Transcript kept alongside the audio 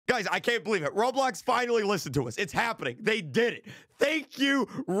Guys, I can't believe it. Roblox finally listened to us. It's happening. They did it. Thank you,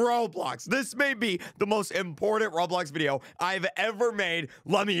 Roblox. This may be the most important Roblox video I've ever made.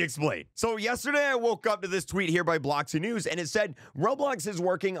 Let me explain. So yesterday, I woke up to this tweet here by Bloxy News, and it said, Roblox is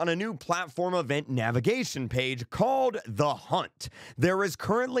working on a new platform event navigation page called The Hunt. There is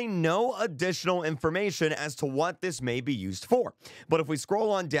currently no additional information as to what this may be used for. But if we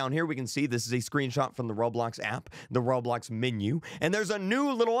scroll on down here, we can see this is a screenshot from the Roblox app, the Roblox menu, and there's a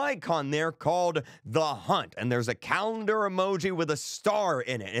new little icon there called The Hunt, and there's a calendar emoji with a star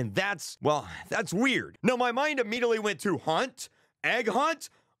in it, and that's weird. Now, my mind immediately went to hunt, egg hunt.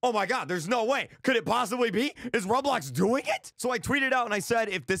 Oh my God, there's no way. Could it possibly be? Is Roblox doing it? So I tweeted out and I said,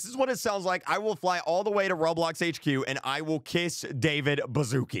 if this is what it sounds like, I will fly all the way to Roblox HQ and I will kiss David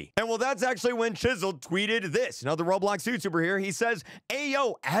Bazooki. And well, that's actually when Chiseled tweeted this. Another Roblox YouTuber here. He says, hey,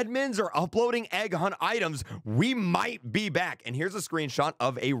 yo, admins are uploading egg hunt items. We might be back. And here's a screenshot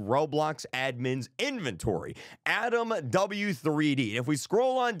of a Roblox admin's inventory. Adam W3D. If we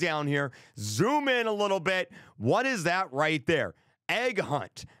scroll on down here, zoom in a little bit, what is that right there? Egg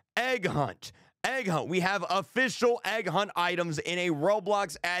hunt, egg hunt, egg hunt. We have official egg hunt items in a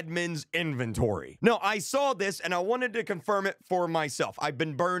Roblox admin's inventory. Now, I saw this and I wanted to confirm it for myself. I've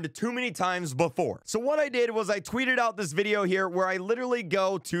been burned too many times before. So what I did was I tweeted out this video here where I literally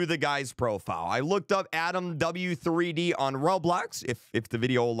go to the guy's profile. I looked up Adam W3D on Roblox, if the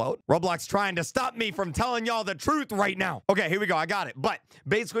video will load. Roblox trying to stop me from telling y'all the truth right now. Okay, here we go. I got it. But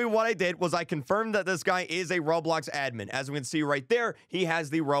basically what I did was I confirmed that this guy is a Roblox admin. As we can see right there, he has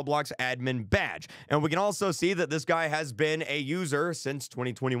the Roblox admin badge. And we can also see that this guy has been a user since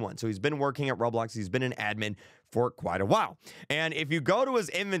 2021. So he's been working at Roblox. He's been an admin for quite a while. And if you go to his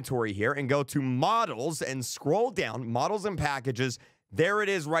inventory here and go to models and scroll down, models and packages, there it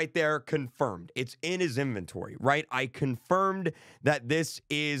is right there, confirmed. It's in his inventory, right? I confirmed that this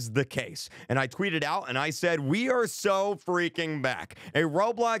is the case. And I tweeted out and I said, we are so freaking back. A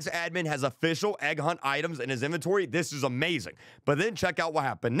Roblox admin has official egg hunt items in his inventory. This is amazing. But then check out what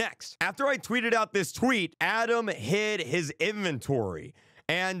happened next. After I tweeted out this tweet, Adam hid his inventory.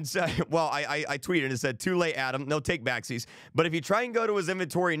 And, well, I tweeted and it said, too late, Adam, no take backsies. But if you try and go to his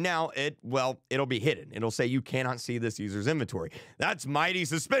inventory now, it'll be hidden. It'll say you cannot see this user's inventory. That's mighty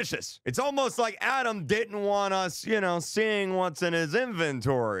suspicious. It's almost like Adam didn't want us, seeing what's in his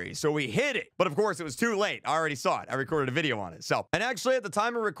inventory. So we hid it. But of course, it was too late. I already saw it. I recorded a video on it. So, and actually at the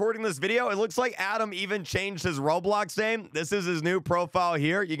time of recording this video, it looks like Adam even changed his Roblox name. This is his new profile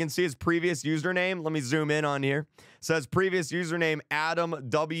here. You can see his previous username. Let me zoom in on here. It says previous username, Adam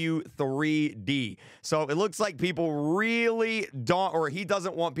W3D. So it looks like people really don't, or he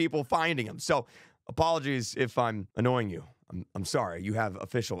doesn't want people finding him. So apologies if I'm annoying you. I'm sorry. You have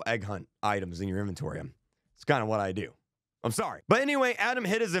official egg hunt items in your inventory. It's kind of what I do. I'm sorry. But anyway, Adam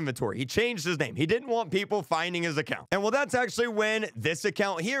hid his inventory. He changed his name. He didn't want people finding his account. And well, that's actually when this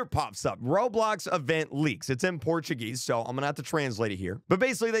account here pops up. Roblox event leaks. It's in Portuguese, so I'm going to have to translate it here. But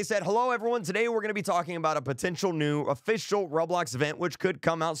basically, they said, hello, everyone. Today, we're going to be talking about a potential new official Roblox event, which could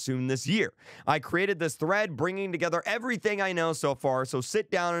come out soon this year. I created this thread, bringing together everything I know so far, so sit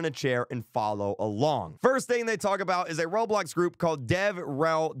down in a chair and follow along. First thing they talk about is a Roblox group called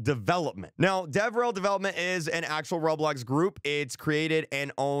DevRel Development. Now, DevRel Development is an actual Roblox group. It's created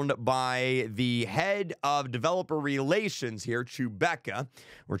and owned by the head of developer relations here, Chewbacca,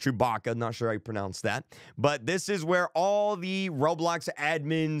 or Chewbacca, not sure how you pronounce that. But this is where all the Roblox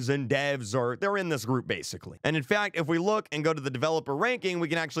admins and devs they're in this group basically. And in fact, if we look and go to the developer ranking, we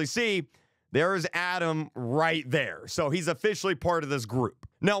can actually see there's Adam right there. So he's officially part of this group.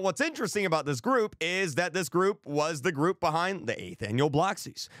 Now, what's interesting about this group is that this group was the group behind the 8th Annual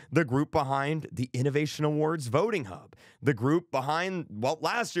Bloxies, the group behind the Innovation Awards Voting Hub, the group behind, well,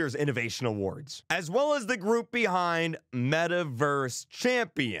 last year's Innovation Awards, as well as the group behind Metaverse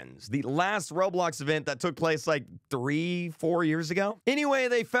Champions, the last Roblox event that took place like 3-4 years ago. Anyway,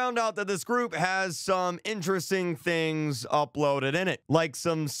 they found out that this group has some interesting things uploaded in it, like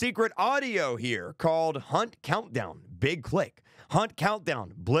some secret audio here called Hunt Countdown, Big Click. Hunt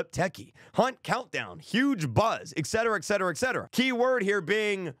Countdown, Blip Techie, Hunt Countdown, Huge Buzz, etc., etc., etc. Key word here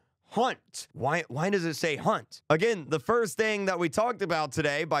being hunt. Why does it say hunt? Again, the first thing that we talked about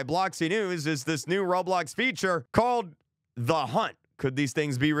today by Bloxy News is this new Roblox feature called The Hunt. Could these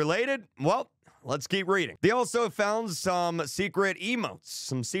things be related? Well, let's keep reading. They also found some secret emotes,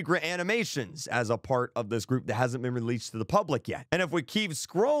 some secret animations as a part of this group that hasn't been released to the public yet. And if we keep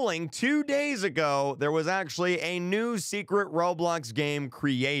scrolling, 2 days ago, there was actually a new secret Roblox game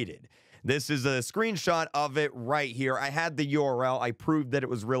created. This is a screenshot of it right here. I had the URL. I proved that it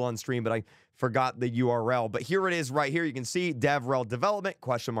was real on stream, but I forgot the URL, but here it is right here. You can see DevRel development,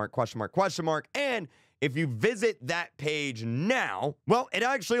 question mark, question mark, question mark. And if you visit that page now, well, it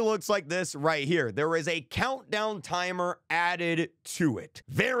actually looks like this right here. There is a countdown timer added to it.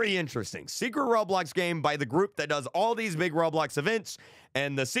 Very interesting. Secret Roblox game by the group that does all these big Roblox events,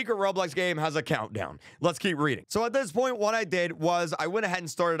 and the secret Roblox game has a countdown. Let's keep reading. So at this point, what I did was I went ahead and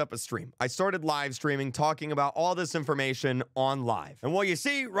started up a stream. I started live streaming, talking about all this information on live. And what you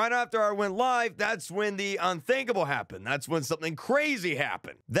see, right after I went live, that's when the unthinkable happened. That's when something crazy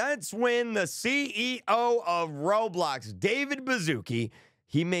happened. That's when the CEO of Roblox, David Baszucki,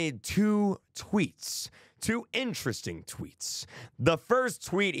 he made two tweets. Two interesting tweets. The first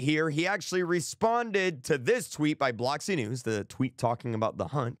tweet here, he actually responded to this tweet by Bloxy News, the tweet talking about the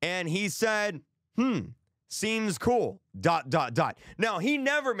hunt, and he said, seems cool, ... Now, he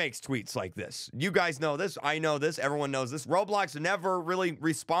never makes tweets like this. You guys know this. I know this. Everyone knows this. Roblox never really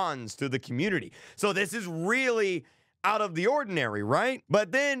responds to the community. So this is really out of the ordinary, right?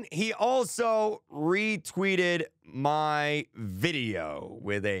 But then he also retweeted my video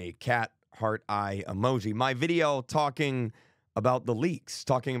with a cat heart eye emoji. My video talking about the leaks,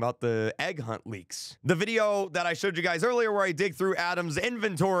 talking about the egg hunt leaks. The video that I showed you guys earlier where I dig through Adam's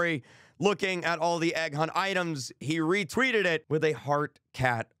inventory looking at all the egg hunt items, he retweeted it with a heart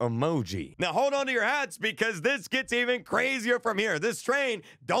cat emoji. Now hold on to your hats because this gets even crazier from here. This train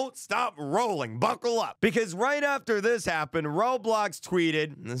don't stop rolling. Buckle up. Because right after this happened, Roblox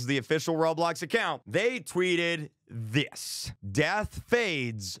tweeted, and this is the official Roblox account, they tweeted this: "Death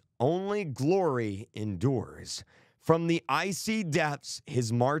fades, only glory endures. From the icy depths,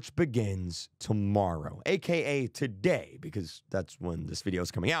 his march begins tomorrow," aka today, because that's when this video is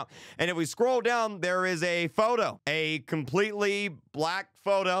coming out. And if we scroll down, there is a photo, a completely black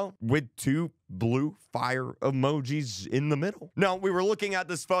photo with two blue fire emojis in the middle. Now, we were looking at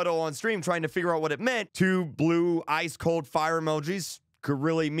this photo on stream trying to figure out what it meant. Two blue ice cold fire emojis could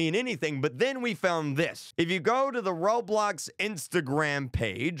really mean anything, but then we found this. If you go to the Roblox Instagram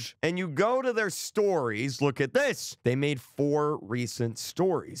page and you go to their stories, look at this. They made 4 recent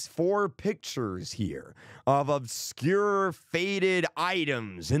stories, 4 pictures here of obscure faded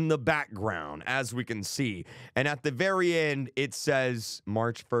items in the background, as we can see. And at the very end, it says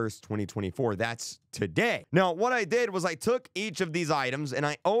March 1st, 2024. That's today. Now, what I did was I took each of these items and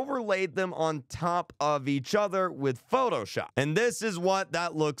I overlaid them on top of each other with Photoshop. And this is what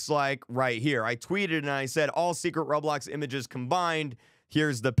that looks like right here. I tweeted and I said, all secret Roblox images combined.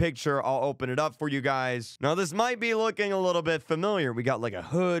 Here's the picture. I'll open it up for you guys. Now, this might be looking a little bit familiar. We got like a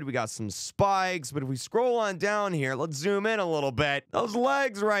hood, we got some spikes, but if we scroll on down here, let's zoom in a little bit. Those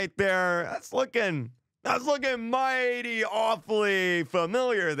legs right there, that's looking mighty awfully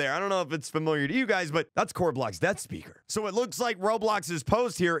familiar there. I don't know if it's familiar to you guys, but that's Roblox Death Speaker. So it looks like Roblox's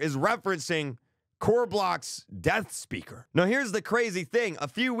post here is referencing Roblox Death Speaker. Now, here's the crazy thing. A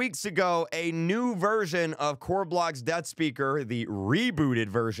few weeks ago, a new version of Roblox Death Speaker, the rebooted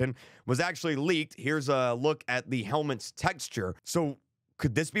version, was actually leaked. Here's a look at the helmet's texture. So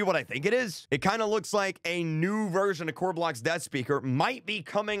could this be what I think it is? It kind of looks like a new version of Roblox Death Speaker might be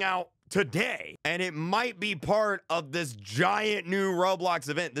coming out today, and it might be part of this giant new Roblox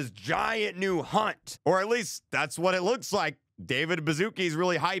event, this giant new hunt, or at least that's what it looks like. David Baszucki's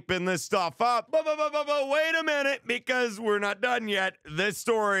really hyping this stuff up. But wait a minute, because we're not done yet. This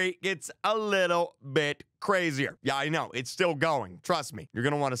story gets a little bit crazier. Yeah, I know. It's still going. Trust me. You're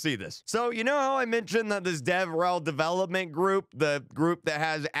going to want to see this. So, you know how I mentioned that this DevRel development group, the group that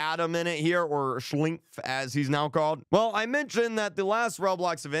has Adam in it here, or Schlinkf as he's now called? Well, I mentioned that the last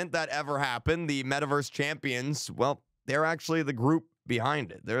Roblox event that ever happened, the Metaverse Champions, well, they're actually the group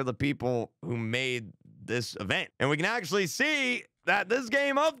behind it. They're the people who made this event. And we can actually see that this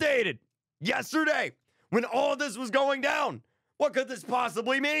game updated yesterday when all this was going down. What could this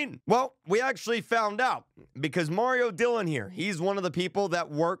possibly mean? Well, we actually found out because Mario Dillon here, he's one of the people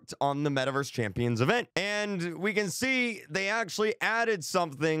that worked on the Metaverse Champions event. And we can see they actually added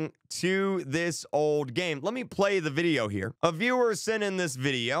something to this old game. Let me play the video here. A viewer sent in this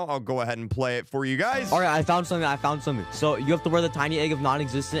video. I'll go ahead and play it for you guys. All right, I found something. So you have to wear the tiny egg of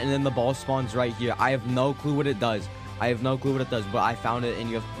non-existent, and then the ball spawns right here. I have no clue what it does. But I found it,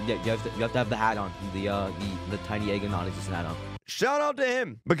 and you have to have the hat on, the tiny egg of non-existent hat on. shout out to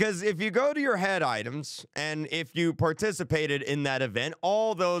him, because if you go to your head items and if you participated in that event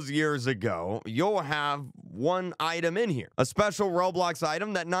all those years ago, you'll have one item in here, a special Roblox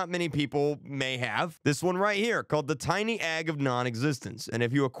item that not many people may have. This one right here called the Tiny Egg of Non-Existence. And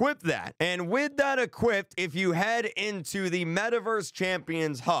if you equip that, and with that equipped, if you head into the Metaverse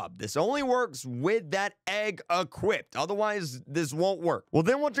Champions Hub, this only works with that egg equipped. Otherwise, this won't work. Well,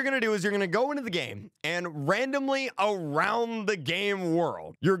 then what you're going to do is you're going to go into the game, and randomly around the game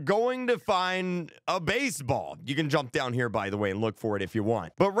world, you're going to find a baseball. You can jump down here, by the way, and look for it if you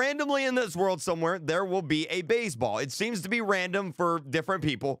want. But randomly in this world somewhere, there will be a baseball. It seems to be random for different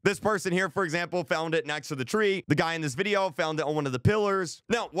people. This person here, for example, found it next to the tree. The guy in this video found it on one of the pillars.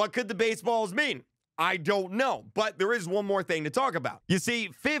 Now, what could the baseballs mean? I don't know, but there is one more thing to talk about. You see,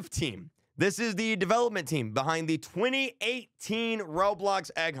 15. This is the development team behind the 2018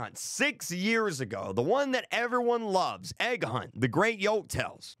 Roblox Egg Hunt. 6 years ago, the one that everyone loves, Egg Hunt, the Great Yoke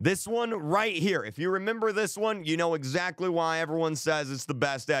Tells. This one right here, if you remember this one, you know exactly why everyone says it's the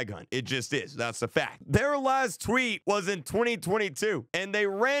best Egg Hunt. It just is. That's a fact. Their last tweet was in 2022, and they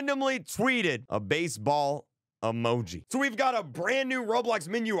randomly tweeted a baseball emoji. So we've got a brand new Roblox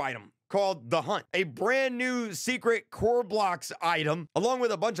menu item called The Hunt, a brand new secret core blocks item, along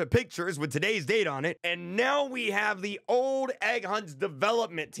with a bunch of pictures with today's date on it. And now we have the old Egg Hunt's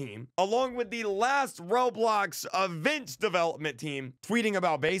development team, along with the last Roblox events development team, tweeting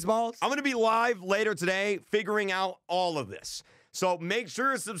about baseballs. I'm going to be live later today figuring out all of this. So make sure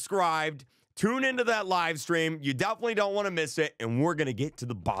you're subscribed. Tune into that live stream. You definitely don't want to miss it. And we're going to get to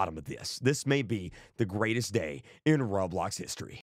the bottom of this. This may be the greatest day in Roblox history.